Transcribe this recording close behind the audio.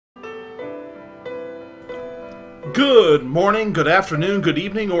Good morning, good afternoon, good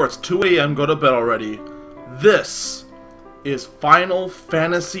evening, or it's 2 a.m. Go to bed already. This is Final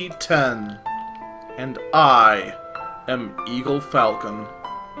Fantasy X, and I am Eagle Falcon.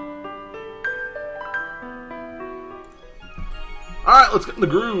 Alright, let's get in the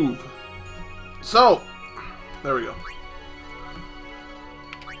groove. So, there we go.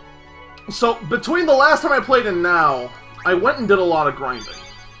 So, between the last time I played and now, I went and did a lot of grinding.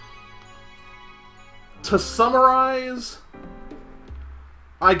 To summarize,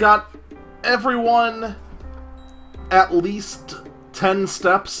 I got everyone at least 10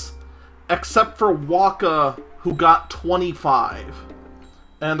 steps, except for Waka, who got 25.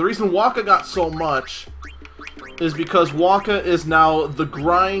 And the reason Waka got so much is because Waka is now the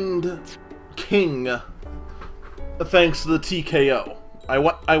grind king, thanks to the TKO.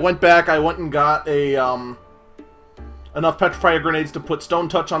 I went back, I went and got a, enough Petrifier Grenades to put Stone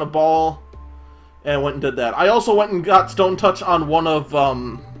Touch on a ball, and went and did that. I also went and got Stone Touch on one of,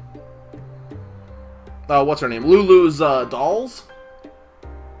 what's her name? Lulu's, dolls.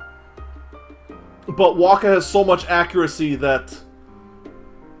 But Waka has so much accuracy that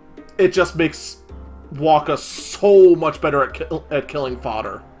it just makes Waka so much better at killing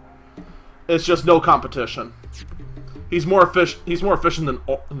fodder. It's just no competition. He's more efficient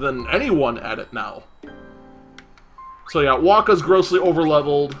than anyone at it now. So yeah, Waka's grossly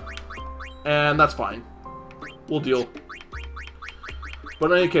overleveled. And that's fine. We'll deal.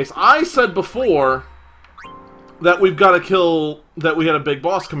 But in any case, I said before that we've got to kill... that we had a big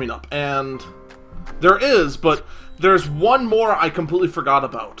boss coming up. And there is, but there's one more I completely forgot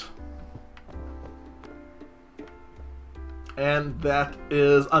about. And that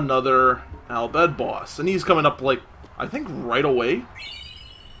is another Al Bhed boss. And he's coming up, like, I think right away.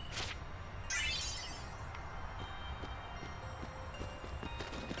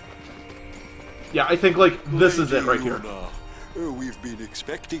 Yeah, I think, like, this is it right here. We've been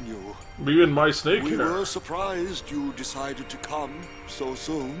expecting you. Me and my snake hair. We were surprised you decided to come so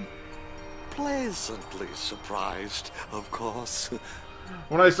soon. Pleasantly surprised, of course.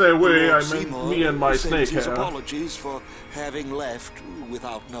 When I say we, Lord I mean Seymour me and my sends snake his hair. apologies for having left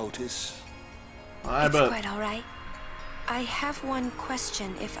without notice. I It's bet. quite all right. I have one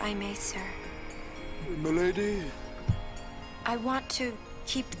question, if I may, sir. Milady? I want to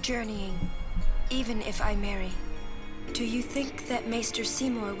keep journeying, even if I marry. Do you think that Maester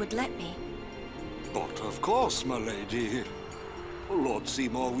Seymour would let me? But of course, my lady. Lord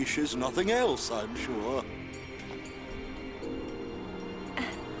Seymour wishes nothing else, I'm sure.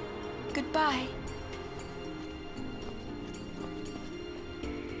 Goodbye.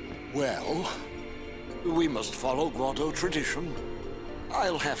 Well, we must follow Grotto tradition.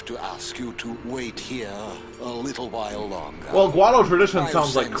 I'll have to ask you to wait here a little while longer. Well, Guado tradition I'll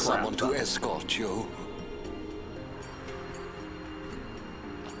sounds like send crap. someone to escort you.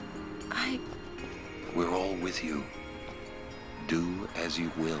 We're all with you. Do as you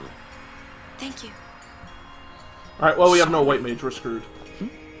will. Thank you. Alright, well, we have no white mage. We're screwed.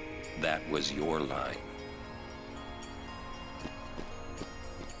 That was your line.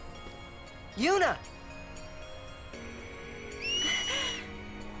 Yuna!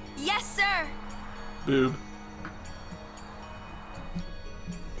 Yes, sir! Boob.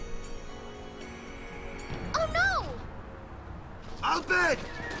 Oh, no! Al Bhed!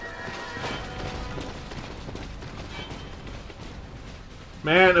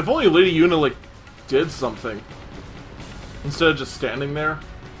 Man, if only Lady Yuna, like, did something. Instead of just standing there.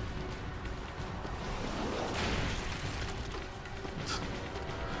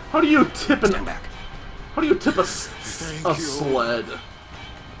 How do you tip Stand back. How do you tip a Thank you. sled?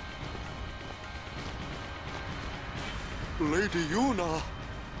 Lady Yuna.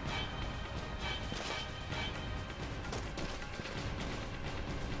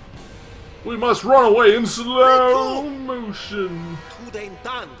 We must run away in slow motion. Tu den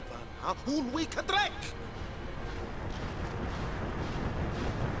danvan, un week a drek!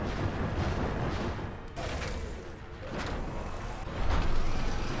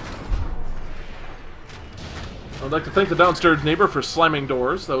 I'd like to thank the downstairs neighbor for slamming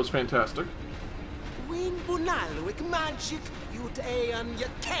doors. That was fantastic. Win bunalwick magic, you'd aeon ye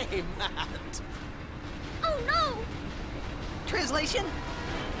came at. Oh no! Translation?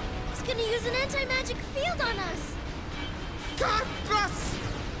 He's gonna use an anti-magic field on us! God bless!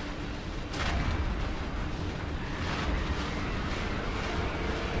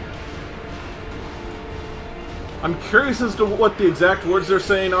 I'm curious as to what the exact words they're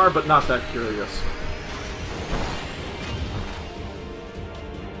saying are, but not that curious.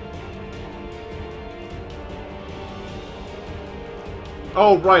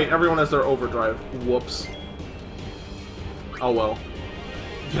 Oh, right, everyone has their overdrive. Whoops. Oh well.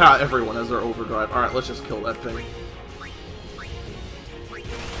 Yeah, everyone has their overdrive. Alright, let's just kill that thing.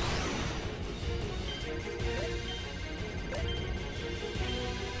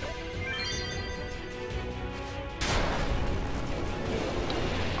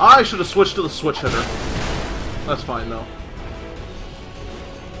 I should have switched to the switch hitter. That's fine, though.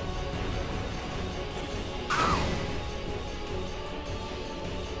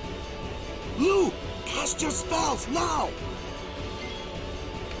 Lou, cast your spells now!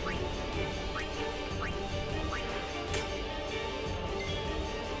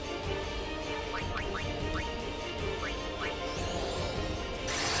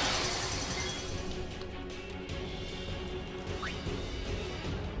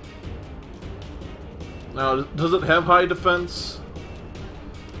 Now, does it have high defense?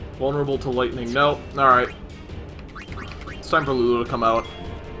 Vulnerable to lightning. Nope. Alright. It's time for Lulu to come out.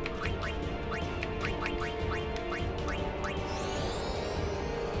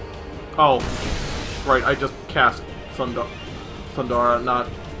 Oh. Right, I just cast Thundara, not...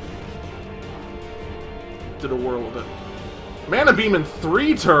 did a whirl of it. Mana Beam in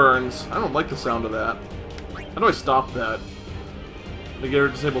 3 turns! I don't like the sound of that. How do I stop that? Negator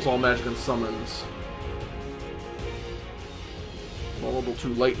disables all magic and summons. Vulnerable to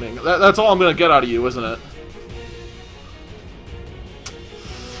lightning. That's all I'm gonna get out of you, isn't it?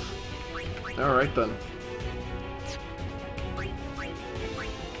 Alright then.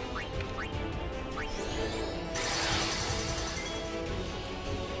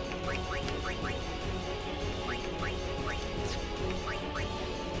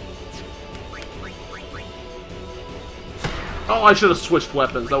 Oh, I should have switched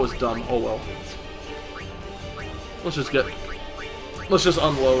weapons. That was dumb. Oh well. Let's just get... let's just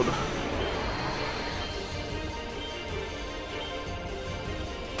unload.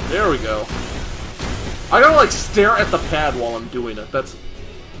 There we go. I gotta, like, stare at the pad while I'm doing it. That's...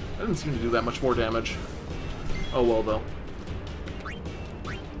 that didn't seem to do that much more damage. Oh well, though.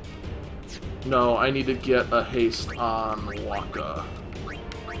 No, I need to get a haste on Waka.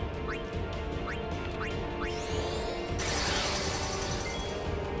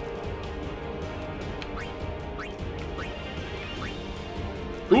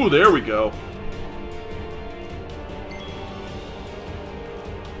 Ooh, there we go.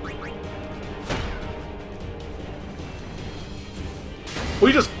 Well,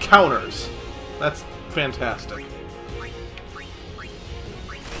 he just counters. That's fantastic.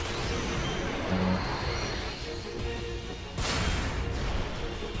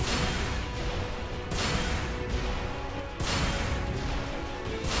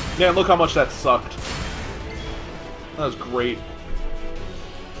 Man, look how much that sucked. That was great.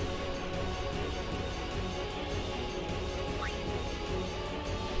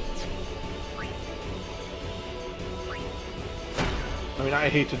 I mean, I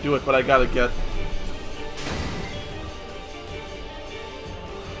hate to do it, but I gotta get...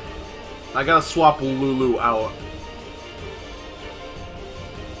 I gotta swap Lulu out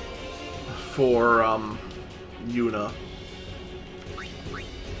for, Yuna.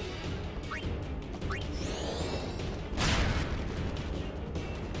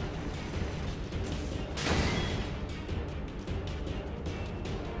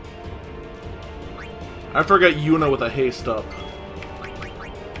 I have to get Yuna with a haste up.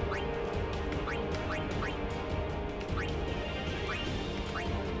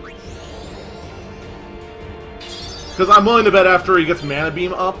 Because I'm willing to bet after he gets Mana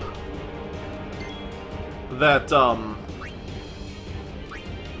Beam up that,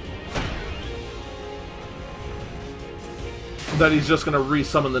 that he's just gonna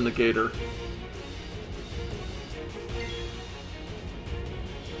re-summon the Negator.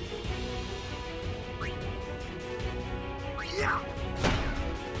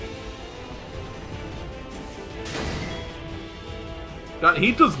 God,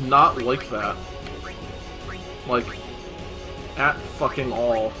 he does not like that. Like, at fucking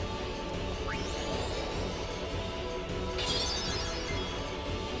all.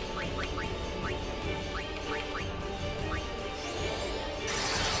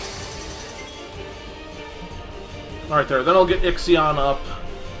 Alright there, then I'll get Ixion up.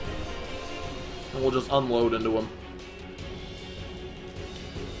 And we'll just unload into him.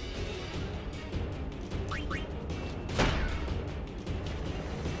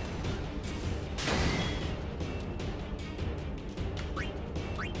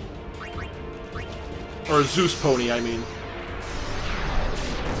 Or Zeus Pony, I mean.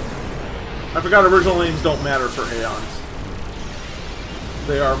 I forgot original names don't matter for Aeons.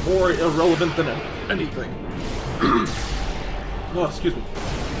 They are more irrelevant than anything. Oh, excuse me.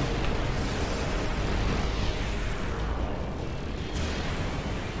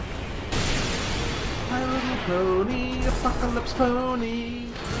 Pony, apocalypse pony,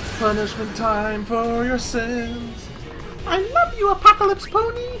 punishment time for your sins. I love you, apocalypse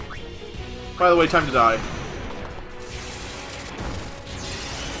pony! By the way, time to die.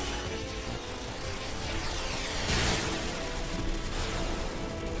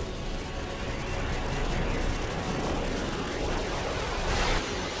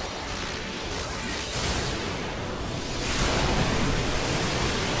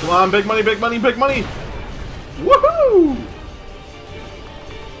 Come on, big money, big money, big money! Woohoo!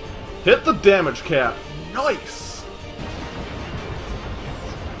 Hit the damage cap. Nice!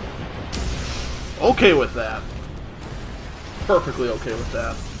 Okay with that. Perfectly okay with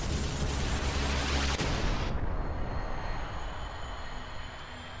that.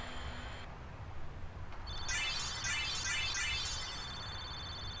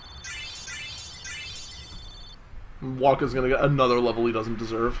 Waka's gonna get another level he doesn't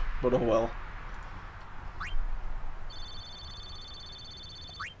deserve, but oh well.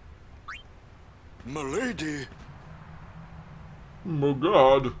 Milady. Oh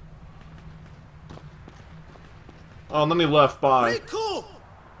god. Oh, and then he left, bye. Riku!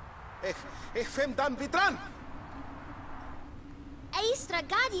 Ich fem dan vidran! Aistra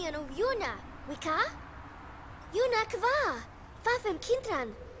guardian of Yuna, Wika? Yuna kva, fafem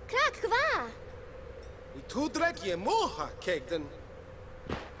kintran, krak kva. Tudrek ye moha kegden.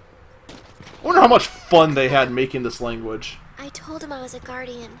 I wonder how much fun they had making this language. I told him I was a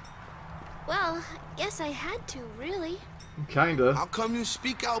guardian. Well, guess I had to, really. Kinda. How come you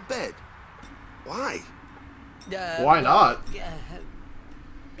speak Al Bhed? Why? Why not?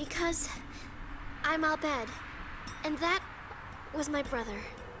 Because I'm Albed, and that was my brother.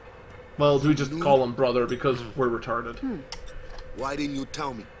 Well, we just call him brother because we're retarded. Why didn't you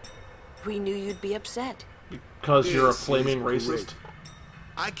tell me? We knew you'd be upset. Because you're a This flaming is racist. great.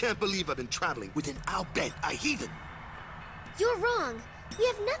 I can't believe I've been traveling with an Al Bhed, a heathen. You're wrong. We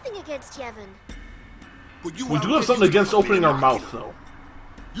have nothing against Yevon. But you We Al do have Bhed something used to against come in opening and our mock mouth, him. though.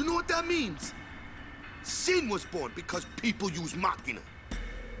 You know what that means? Sin was born because people use machina.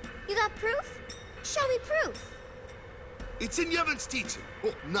 You got proof? Show me proof. It's in Yevon's teaching.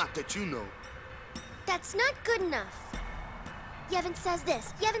 Oh, not that you know. That's not good enough. Yevon says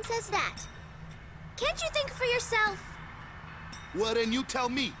this, Yevon says that. Can't you think for yourself? Well, then you tell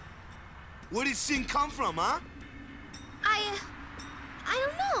me. Where did sin come from, huh? I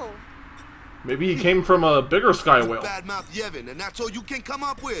don't know. Maybe he came from a bigger sky whale. Badmouth Yevon, and that's all you can come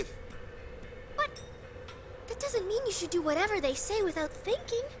up with. But that doesn't mean you should do whatever they say without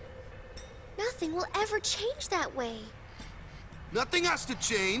thinking. Nothing will ever change that way. Nothing has to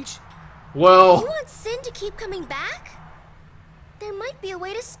change. You Well, want sin to keep coming back? There might be a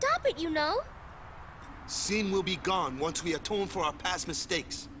way to stop it, you know? Sin will be gone once we atone for our past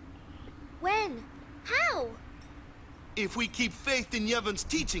mistakes. When? How? If we keep faith in Yevon's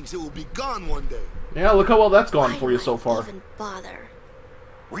teachings, it will be gone one day. yeah, look how well that's gone Why for do you so I far. even bother?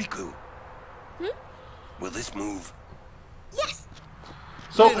 Riku. Will this move? Yes!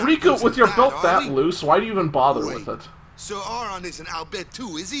 So, We're not Riku, using with your that, belt are that we? loose, why do you even bother Wait. with it? Sir Aron is an Al Bhed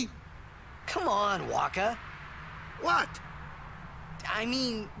too, is he? Come on, Waka. What? I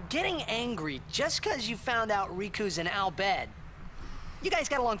mean, getting angry just because you found out Riku's an Al Bhed. You guys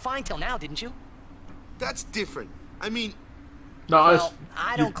got along fine till now, didn't you? That's different. I mean, No, Well, I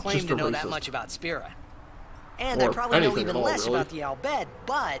you're don't claim just to a know that racist. much about Spira. And I Or probably know anything even at all, less really. about the Al Bhed,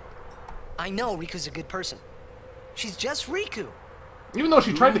 but I know Riku's a good person. She's just Riku. Even though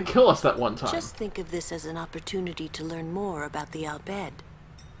she tried to kill us that one time. Just think of this as an opportunity to learn more about the Al Bhed.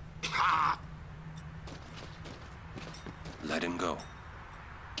 Let him go.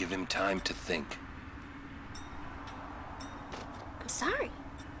 Give him time to think. I'm sorry.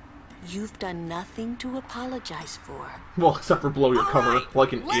 You've done nothing to apologize for. Well, except for blow your cover Alright,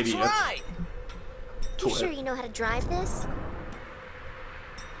 like an let's idiot. ride. You Twit. sure you know how to drive this?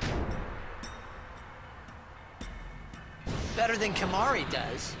 Better than Kamari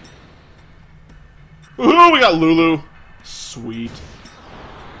does. Ooh, we got Lulu. Sweet.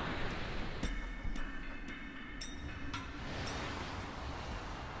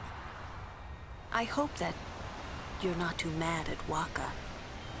 I hope that you're not too mad at Waka.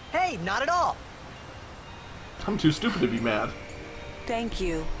 Hey, not at all. I'm too stupid to be mad. Thank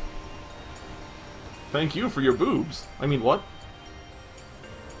you. Thank you for your boobs. I mean, what?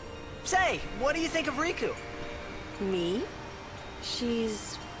 Say, what do you think of Riku? Me?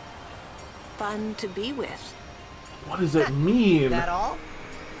 She's fun to be with. What does it mean? That all?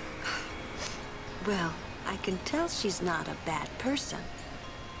 Well, I can tell she's not a bad person.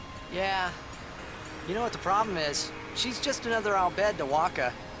 Yeah. You know what the problem is? She's just another Al Bhed to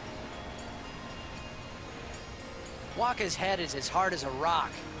Waka. Waka's head is as hard as a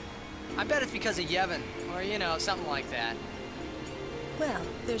rock. I bet it's because of Yevon, or, you know, something like that. Well,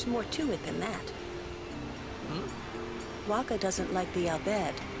 there's more to it than that. Waka doesn't like the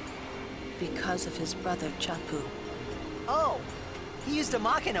Albed because of his brother Chapu. Oh, he used a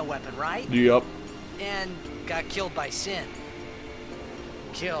Machina weapon, right? Yep. And got killed by Sin.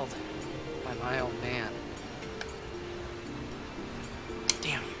 Killed by my old man.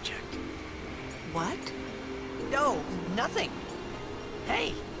 Damn you, Jack. What? No, nothing.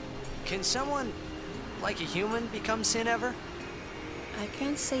 Hey, can someone, like a human, become Sin ever? I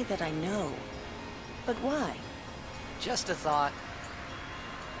can't say that I know. But why? Just a thought.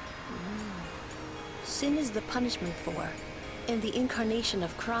 Sin is the punishment for, and the incarnation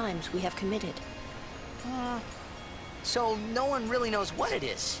of crimes we have committed. So no one really knows what it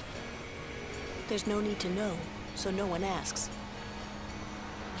is. There's no need to know, so no one asks.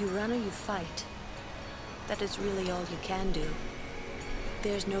 You run or you fight. That is really all you can do.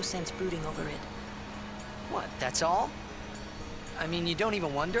 There's no sense brooding over it. What, that's all? I mean, you don't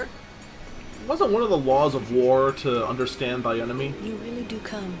even wonder? Wasn't one of the laws of war to understand thy enemy? You really do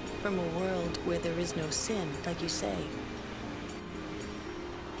come from a world where there is no sin, like you say.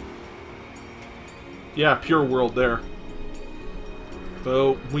 Yeah, pure world there.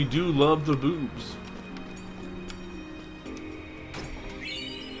 Though, we do love the boobs.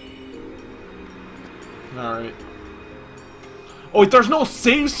 Alright. Oh, wait, there's no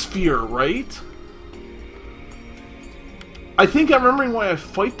save sphere, right? I think I'm remembering why I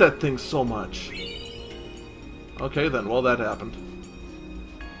fight that thing so much. Okay, then. Well, that happened.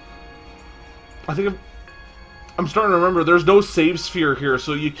 I think I'm starting to remember there's no save sphere here,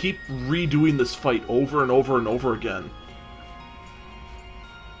 so you keep redoing this fight over and over and over again.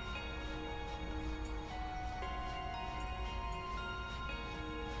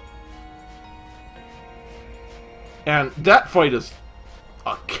 And that fight is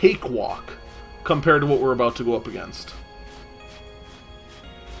a cakewalk compared to what we're about to go up against.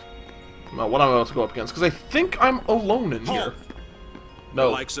 Well, what I'm about to go up against, because I think I'm alone in here. No.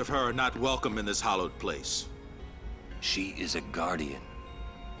 The likes of her are not welcome in this hallowed place. She is a guardian.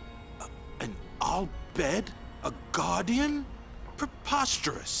 An Albed? A guardian?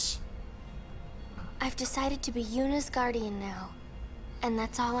 Preposterous. I've decided to be Yuna's guardian now. And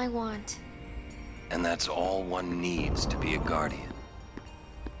that's all I want. And that's all one needs to be a guardian.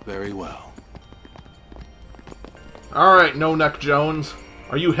 Very well. Alright, No Neck Jones.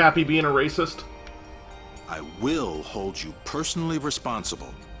 Are you happy being a racist? I will hold you personally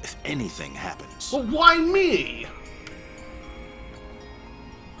responsible if anything happens. Well, why me?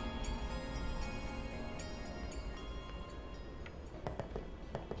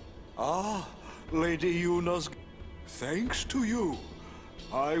 Ah, Lady Yuna's... Thanks to you,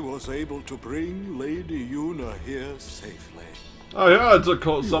 I was able to bring Lady Yuna here safely. Oh yeah, it's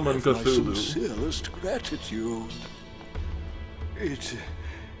a summon You have Cthulhu. my sincerest gratitude.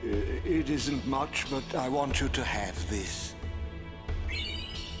 It isn't much, but I want you to have this.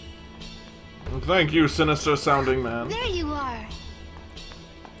 Thank you, sinister sounding man. There you are.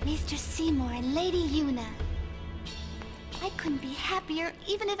 Mr. Seymour and Lady Yuna. I couldn't be happier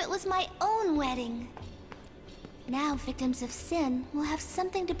even if it was my own wedding. Now victims of sin will have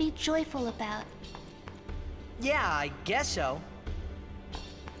something to be joyful about. Yeah, I guess so.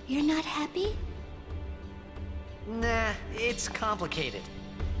 You're not happy? Nah, it's complicated.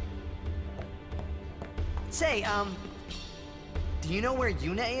 Say, do you know where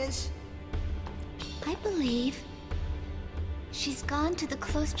Yuna is? I believe she's gone to the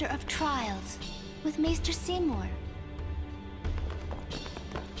Cloister of Trials with Maester Seymour.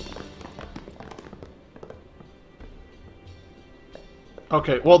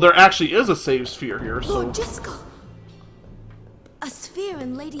 Okay, well there actually is a save sphere here, so... Lord Jiskel! A sphere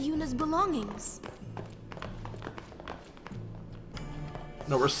in Lady Yuna's belongings.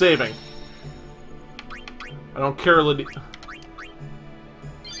 No, we're saving. I don't care, Lady...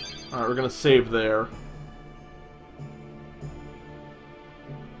 Alright, we're gonna save there.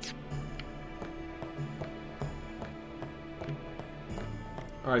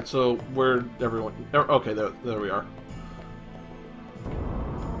 Alright, so where everyone... Okay, there we are.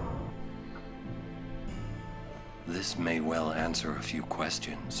 This may well answer a few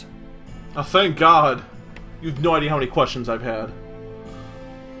questions. Oh, thank God! You've no idea how many questions I've had.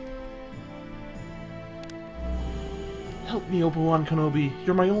 Help me, Obi-Wan Kenobi.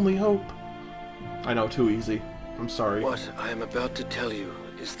 You're my only hope. I know, too easy. I'm sorry. What I am about to tell you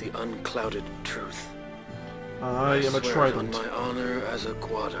is the unclouded truth. I am a swear it trident. on my honor as a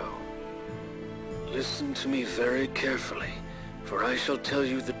Guado. Listen to me very carefully, for I shall tell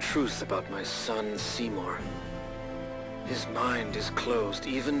you the truth about my son Seymour. His mind is closed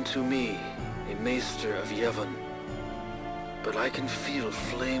even to me, a maester of Yevon. But I can feel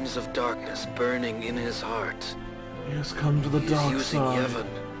flames of darkness burning in his heart. He has come to the dark using side. Yevon,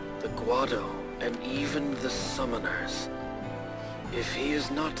 the Guado, and even the summoners. If he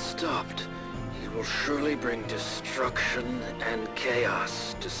is not stopped, he will surely bring destruction and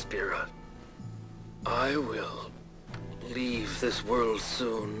chaos to Spira. I will leave this world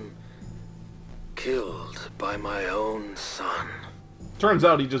soon, killed by my own son. Turns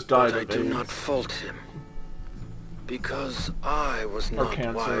out he just died But of I do AIDS. not fault him, because I was not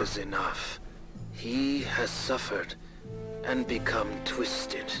cancer. wise enough. He has suffered and become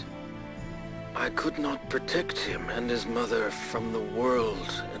twisted. I could not protect him and his mother from the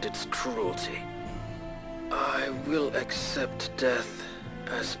world and its cruelty. I will accept death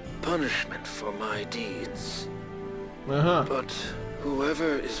as punishment for my deeds. But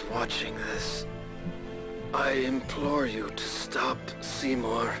whoever is watching this, I implore you to stop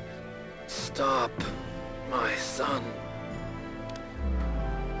Seymour. Stop my son.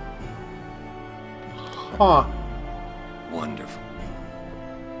 Huh. Wonderful.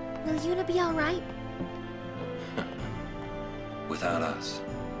 Will Yuna be alright? Without us,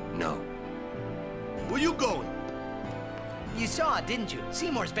 no. Where you going? You saw it, didn't you?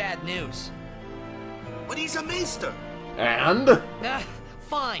 Seymour's bad news. But he's a maester. And?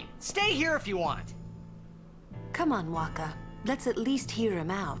 Fine. Stay here if you want. Come on, Waka. Let's at least hear him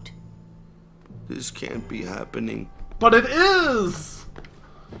out. This can't be happening. But it is!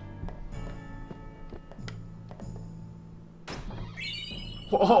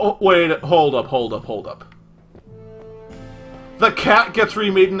 Oh, wait, hold up. The cat gets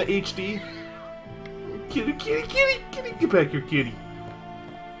remade into HD? Kitty, get back here, kitty.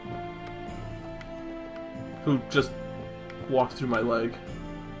 Who just walked through my leg.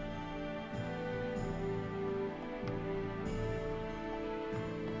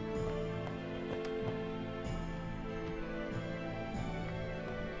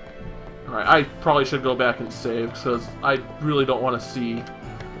 Alright, I probably should go back and save, because I really don't want to see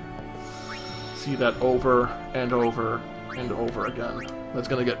that over and over and over again. That's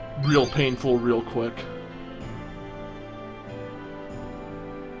gonna get real painful real quick.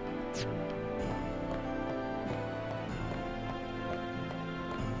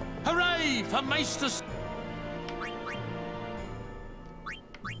 Hooray for Maester...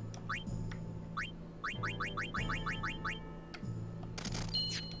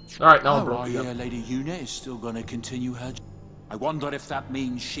 Alright, now I'm Oh, broke I again. hear Lady Yuna is still going to continue her... I wonder if that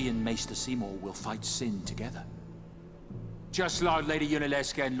means she and Maester Seymour will fight Sin together. Just like Lady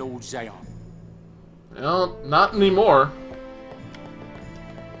Yunalesca and Lord Zayon. Well, not anymore.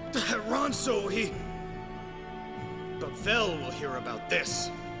 Ronso, he... But Vel will hear about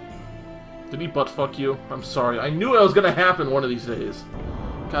this. Did he buttfuck you? I'm sorry. I knew it was gonna happen one of these days.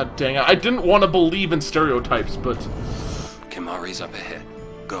 God dang it. I didn't want to believe in stereotypes, but... Kimahri's up ahead.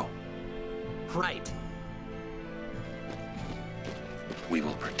 Go. Right. We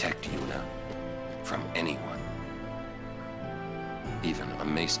will protect Yuna from anyone. Even a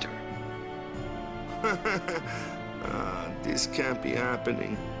maester. This can't be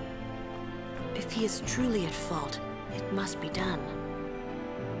happening. If he is truly at fault, it must be done.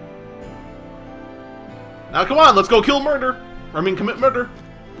 Now come on, let's go kill murder! Commit murder.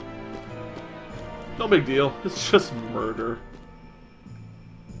 No big deal. It's just murder.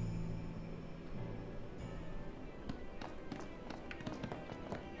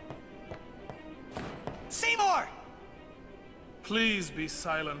 Seymour! Please be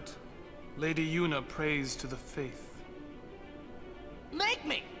silent. Lady Yuna prays to the faith. Make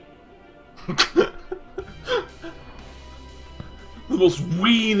me! The most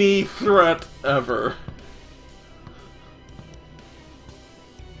weenie threat ever.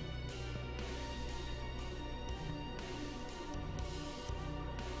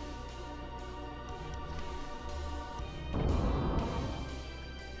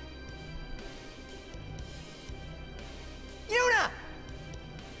 Yuna!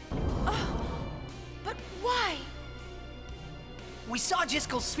 But why? We saw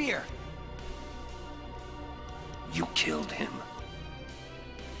Jiskel's sphere. You killed him.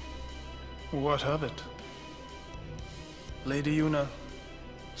 What of it? Lady Yuna,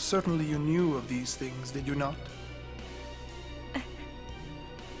 certainly you knew of these things, did you not?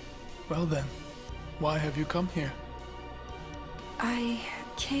 Well then, why have you come here? I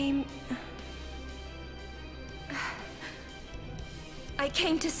came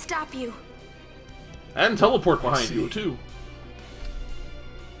to stop you. And teleport behind you, too.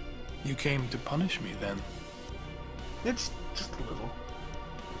 You came to punish me, then? It's just a little.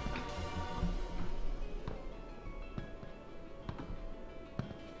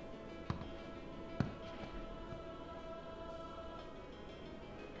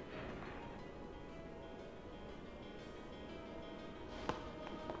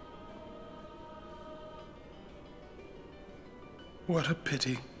 What a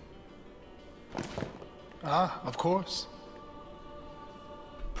pity. Ah, of course.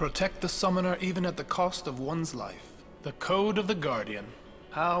 Protect the summoner even at the cost of one's life. The code of the Guardian.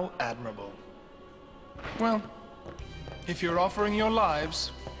 How admirable. Well, if you're offering your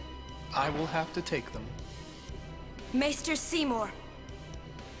lives, I will have to take them. Maester Seymour,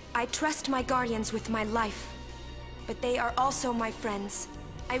 I trust my guardians with my life, but they are also my friends.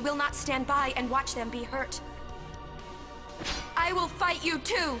 I will not stand by and watch them be hurt. I will fight you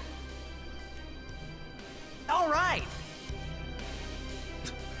too! All right!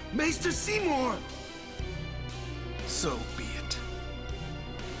 Maester Seymour! So be it.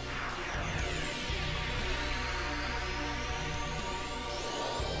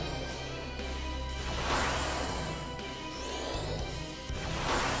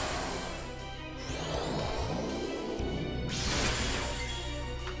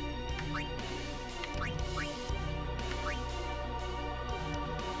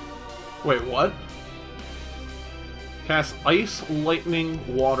 Wait, what? Cast ice, lightning,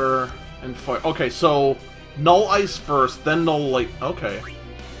 water, and fire. Okay, so null ice first, then null light. Okay.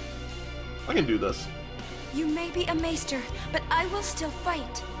 I can do this. You may be a maester, but I will still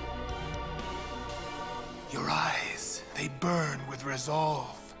fight. Your eyes, they burn with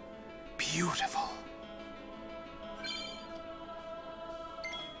resolve. Beautiful.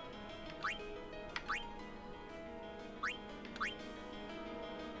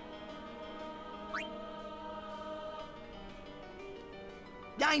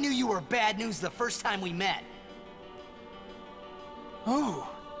 I knew you were bad news the first time we met. Oh,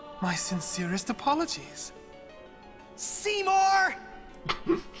 my sincerest apologies. Seymour!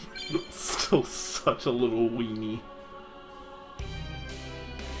 Still such a little weenie.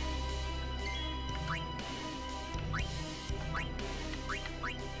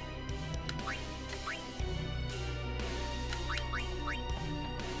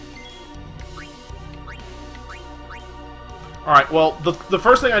 Alright, well, the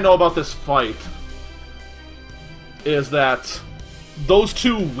first thing I know about this fight is that those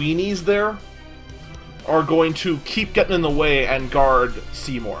two weenies there are going to keep getting in the way and guard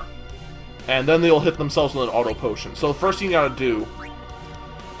Seymour. And then they'll hit themselves with an auto potion. So the first thing you gotta do,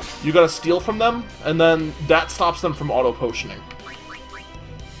 you gotta steal from them, and then that stops them from auto potioning.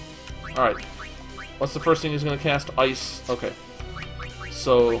 Alright. What's the first thing he's gonna cast? Ice. Okay.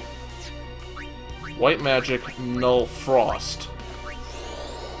 So white magic, null frost.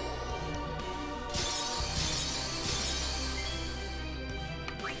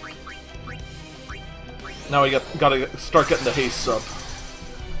 Now we gotta start getting the haste up.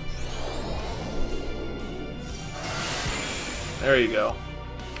 There you go.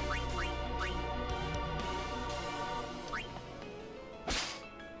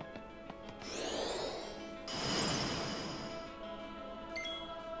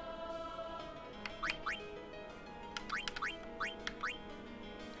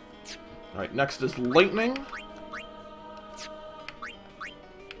 Alright, next is lightning.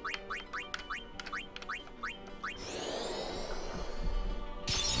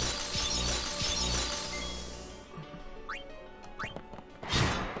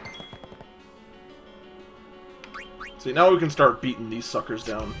 See, now we can start beating these suckers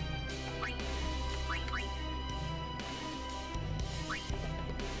down.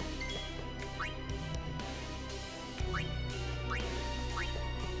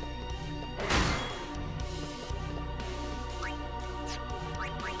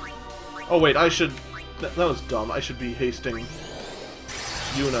 Oh wait, I should... That was dumb. I should be hasting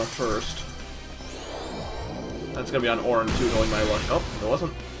Yuna first. That's gonna be on Orin too, knowing my luck. Oh, it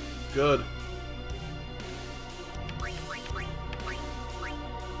wasn't. Good.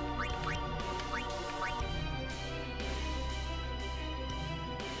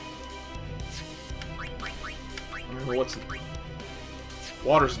 What's...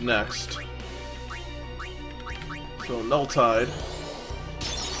 Water's next. So, Null Tide.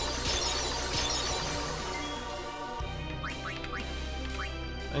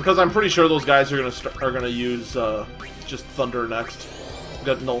 And because I'm pretty sure those guys are gonna use just Thunder next.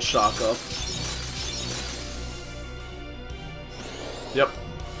 Got Null Shock up. Yep.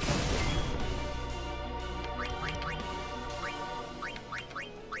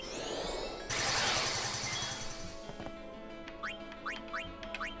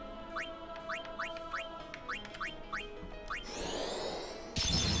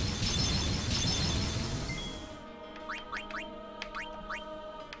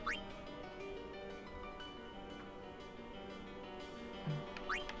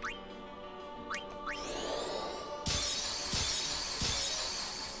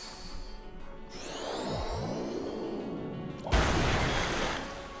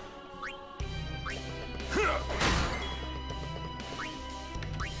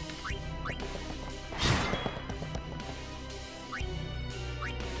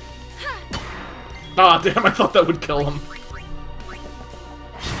 Ah, damn, I thought that would kill him.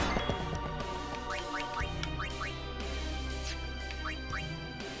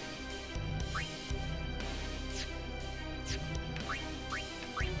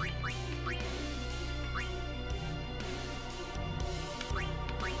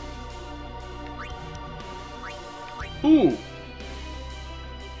 Ooh.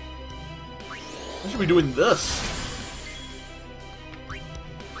 I should be doing this.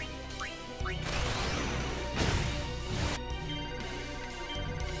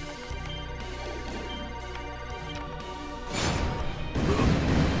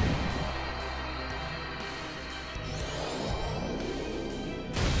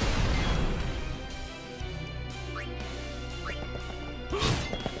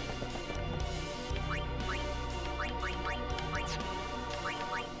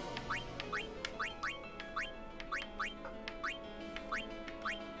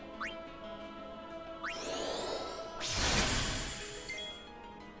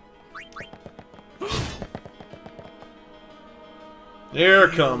 Here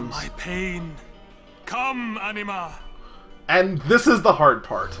it comes. My pain. Come, Anima. And this is the hard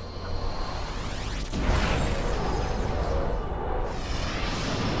part.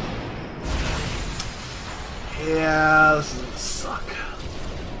 Yeah, this is gonna suck.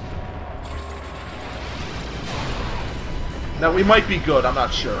 Now, we might be good, I'm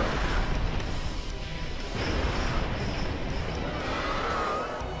not sure.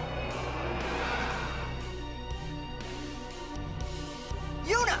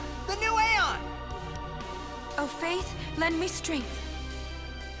 Yuna! The new Aeon! Oh, Faith, lend me strength.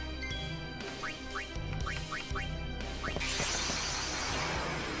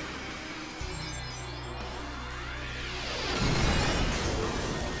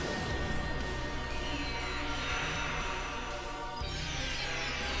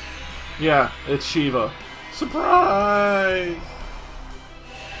 Yeah, it's Shiva. Surprise!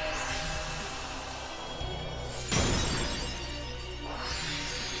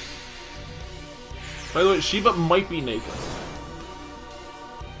 By the way, Shiva might be naked.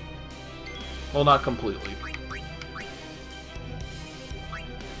 Well, not completely.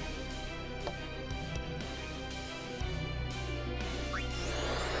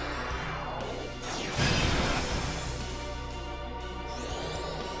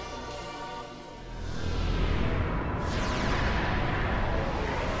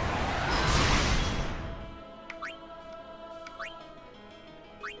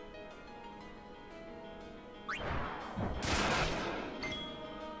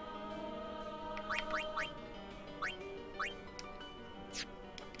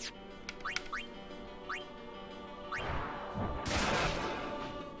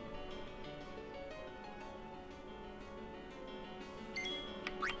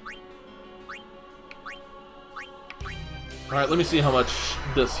 Alright, let me see how much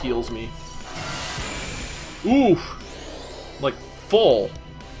this heals me. Ooh! Like, full.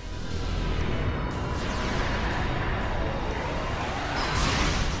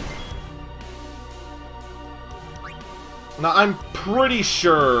 Now, I'm pretty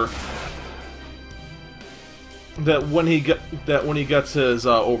sure that when he gets his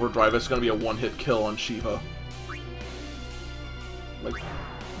overdrive, it's gonna be a one-hit kill on Shiva. Like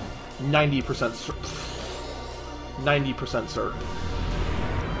 90% certain.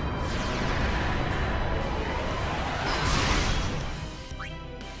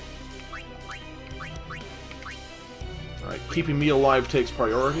 Alright, keeping me alive takes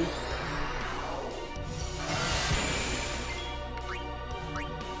priority.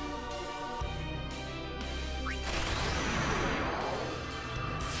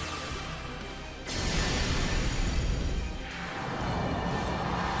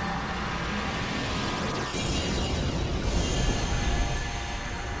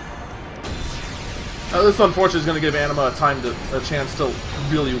 This unfortunately is going to give Anima a chance to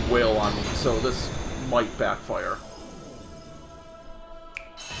really wail on me, so this might backfire.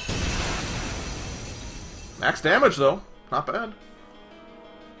 Max damage though, not bad.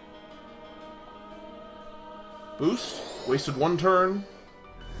 Boost, wasted one turn.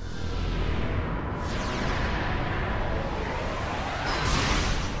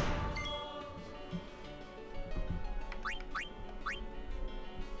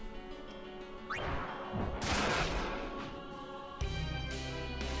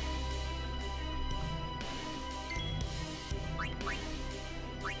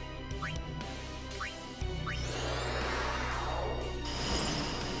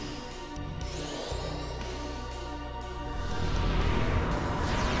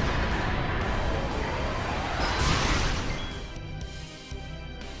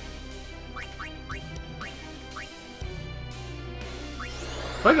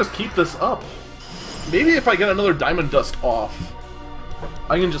 I just keep this up? Maybe if I get another Diamond Dust off,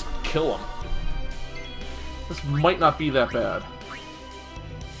 I can just kill him. This might not be that bad.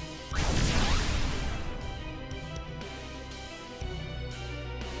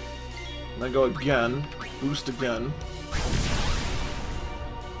 And I go again, boost again.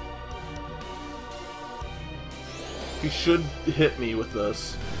 He should hit me with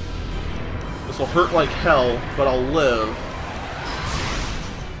this. This will hurt like hell, but I'll live.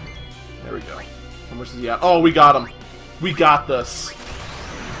 There we go. How much is he at? Oh, we got him. We got this.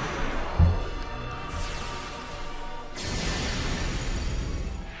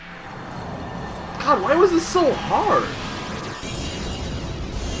 God, why was this so hard?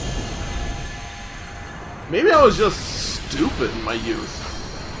 Maybe I was just stupid in my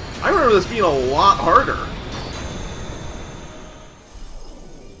youth. I remember this being a lot harder.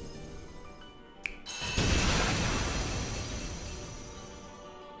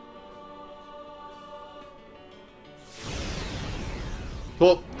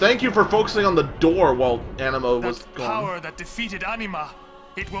 Well, thank you for focusing on the door while Anima was That gone. power that defeated Anima,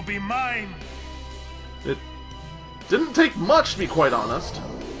 it will be mine. It didn't take much, to be quite honest.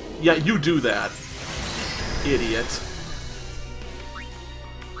 Yeah, you do that, idiot.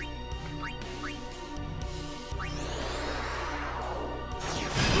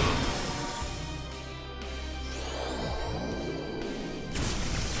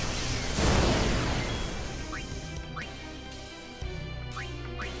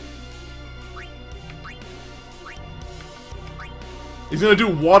 He's gonna do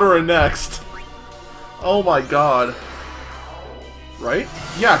water next. Oh my god. Right?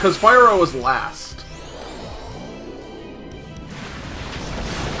 Yeah, because Fyro was last.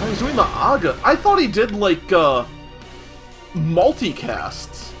 Oh, he's doing the Aga. I thought he did, like,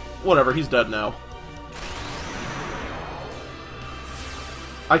 multicasts. Whatever, he's dead now.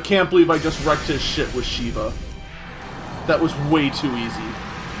 I can't believe I just wrecked his shit with Shiva. That was way too easy.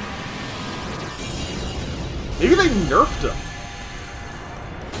 Maybe they nerfed him.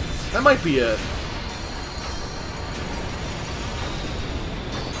 That might be it.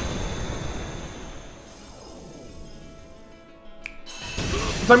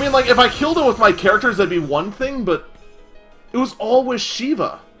 I mean, like, if I killed him with my characters, that'd be one thing, but it was all with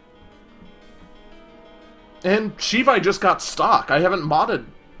Shiva. And Shiva I just got stock. I haven't modded.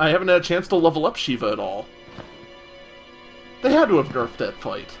 I haven't had a chance to level up Shiva at all. They had to have nerfed that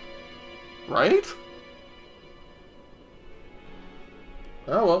fight. Right?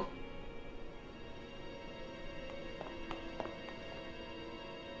 Oh well.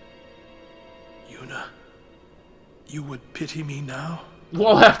 Yuna, you would pity me now?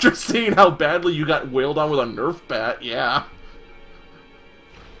 Well, after seeing how badly you got wailed on with a Nerf bat, yeah.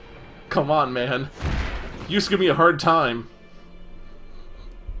 Come on, man. You used to give me a hard time.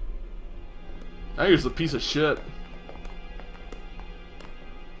 Now you're just a piece of shit.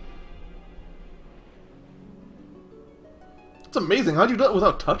 It's amazing. How'd you do it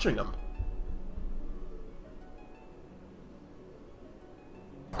without touching him?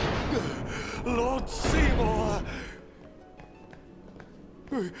 Lord Seymour!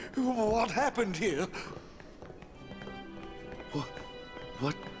 What happened here?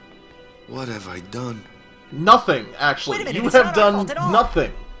 What have I done? Nothing, actually. Wait a minute, You it's have not our done fault at all.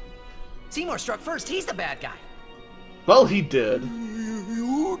 nothing. Seymour struck first. He's the bad guy. Well, he did.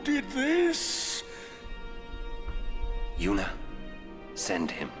 You did this? Yuna,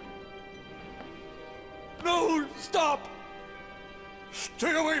 send him. No, stop!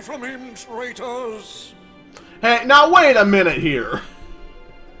 Stay away from him, traitors! Hey, now wait a minute here.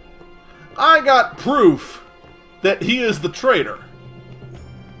 I got proof that he is the traitor.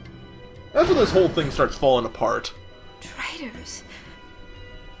 That's when this whole thing starts falling apart. Traitors.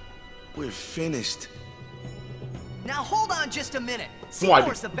 We're finished. Now hold on just a minute. Why?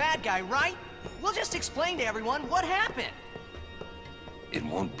 Seymour's the bad guy, right? We'll just explain to everyone what happened. It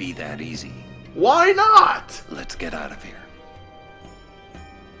won't be that easy. Why not? Let's get out of here.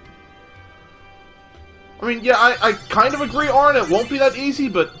 I mean, yeah, I kind of agree, Arn, it won't be that easy,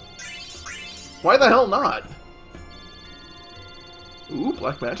 but why the hell not? Ooh,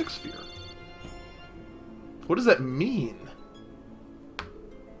 Black Magic Sphere. What does that mean?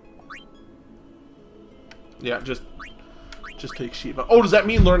 Yeah, just take Shiva. Oh, does that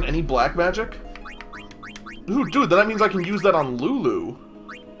mean learn any black magic? Ooh, dude, then that means I can use that on Lulu.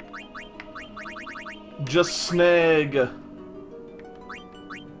 Just snag...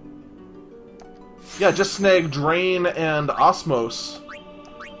 Yeah, just snag Drain and Osmos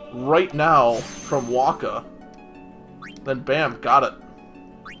right now from Waka. Then bam, got it.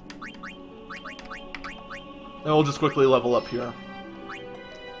 And we'll just quickly level up here.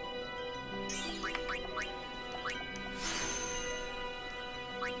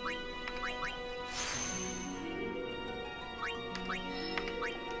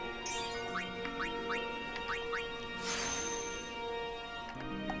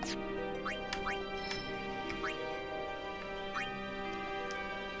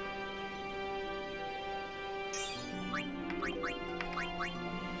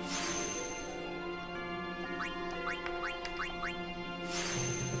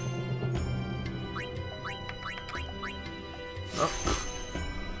 Oh.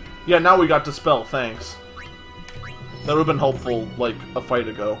 Yeah, now we got Dispel, thanks. That would have been helpful, like, a fight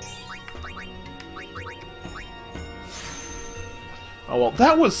ago. Oh well,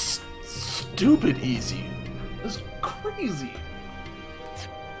 that was stupid easy. That's crazy.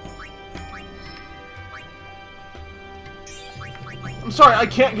 I'm sorry, I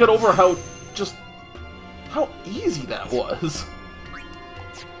can't get over how easy that was.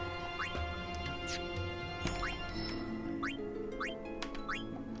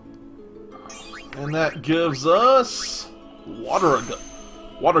 And that gives us Wateraga.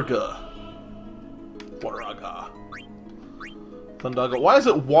 Thundaga. Why is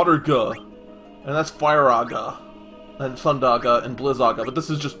it Waterga? And that's Fireaga. And Thundaga and Blizzaga, but this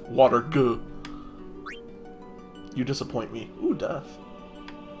is just Waterga. You disappoint me. Ooh, death.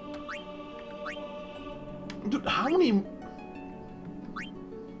 Dude, how many...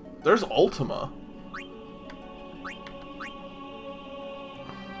 There's Ultima.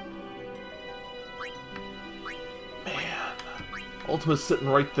 Man. Ultima's sitting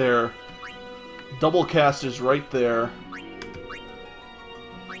right there. Double cast is right there.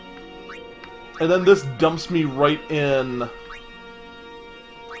 And then this dumps me right in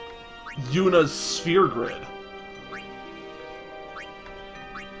Yuna's Sphere Grid.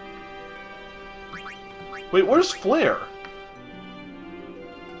 Wait, where's Flare?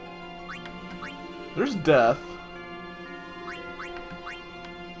 There's Death.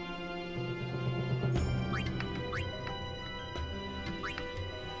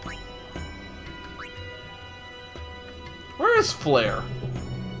 Where is Flare?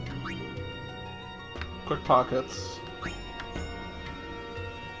 Quick Pockets.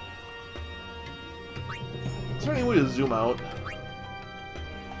 Is there any way to zoom out?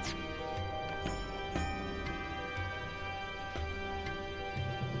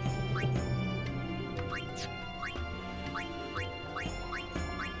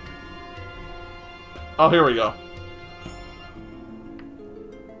 Oh, here we go.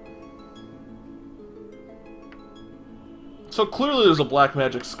 So clearly there's a black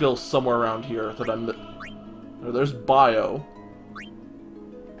magic skill somewhere around here that I'm... There's Bio.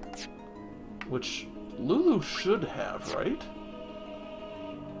 Which Lulu should have, right?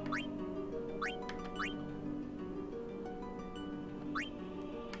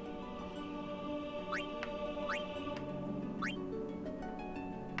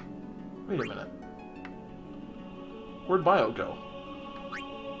 Wait a minute. Where'd Bio go?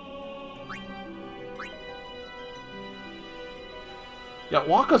 Yeah,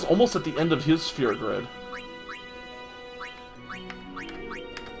 Wakka's almost at the end of his Sphere Grid.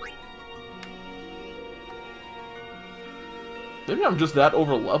 Maybe I'm just that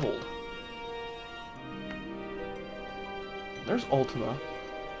over-leveled. There's Ultima.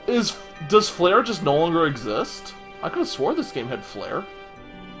 Does Flare just no longer exist? I could have swore this game had Flare.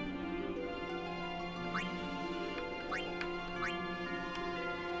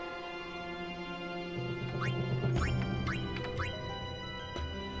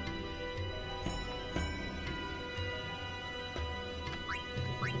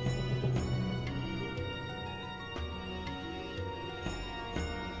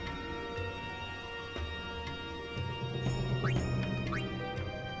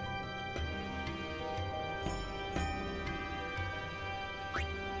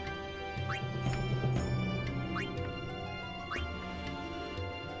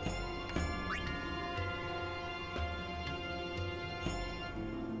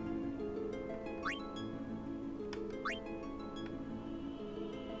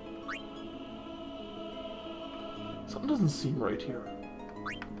 Something doesn't seem right here.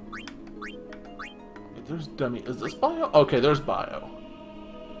 Wait, there's Demi. Is this Bio? Okay, there's Bio.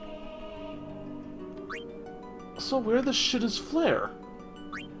 So where the shit is Flare?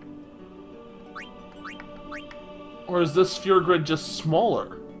 Or is this Sphere Grid just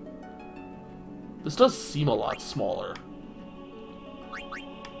smaller? This does seem a lot smaller.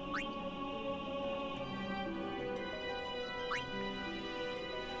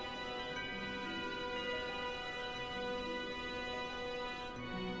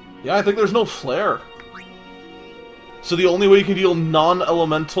 Yeah, I think there's no Flare. So the only way you can deal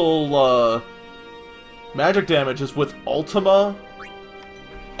non-elemental magic damage is with Ultima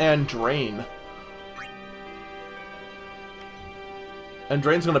and Drain. And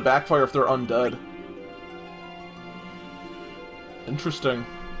Drain's gonna backfire if they're undead. Interesting.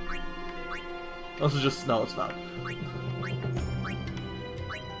 This is just... no, it's not.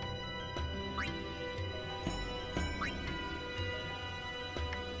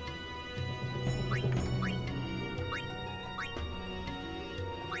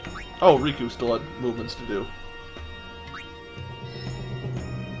 Oh, Riku still had movements to do.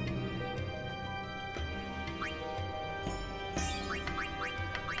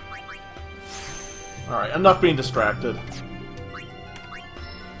 Alright, enough being distracted.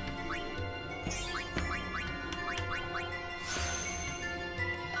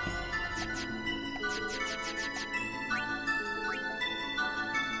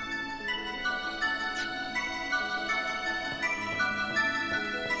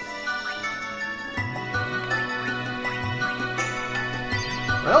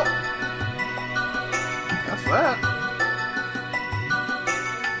 Well, that's that.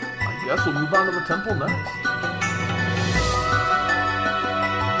 I guess we'll move on to the temple next.